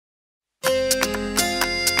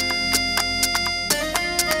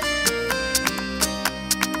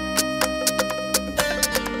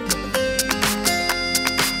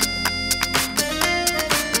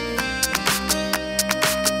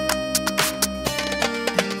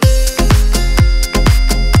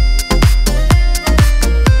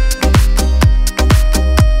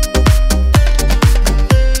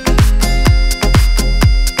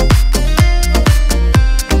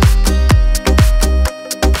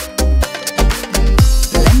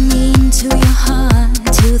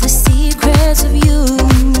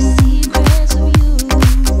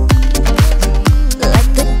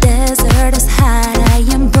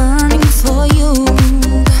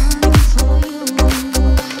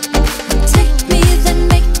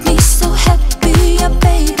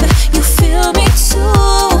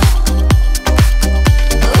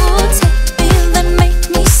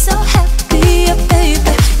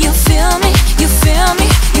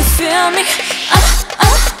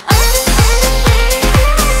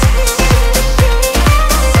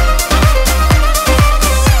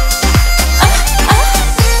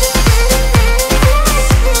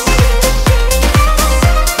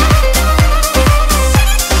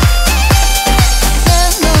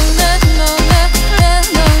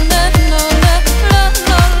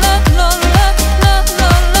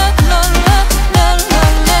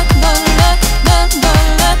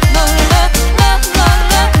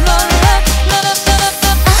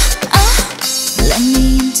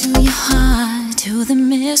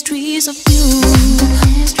mysteries of you,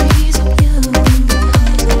 mysteries of you.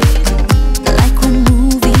 Like when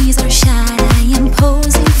movies are shot, I am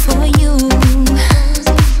posing for you.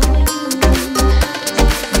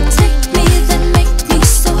 Take me, then make me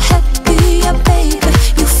so happy, yeah, baby.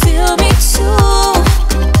 You feel me too.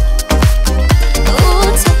 Oh,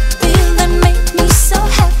 take me, then make me so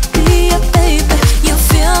happy, yeah, baby. You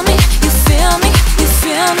feel me, you feel me, you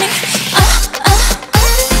feel me.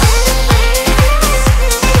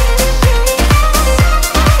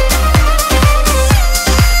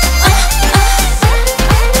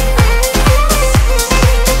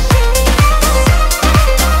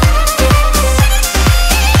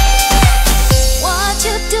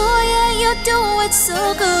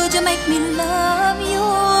 So good, you make me love you.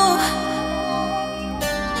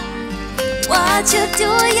 What you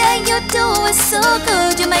do, yeah, you do it so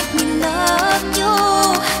good, you make me love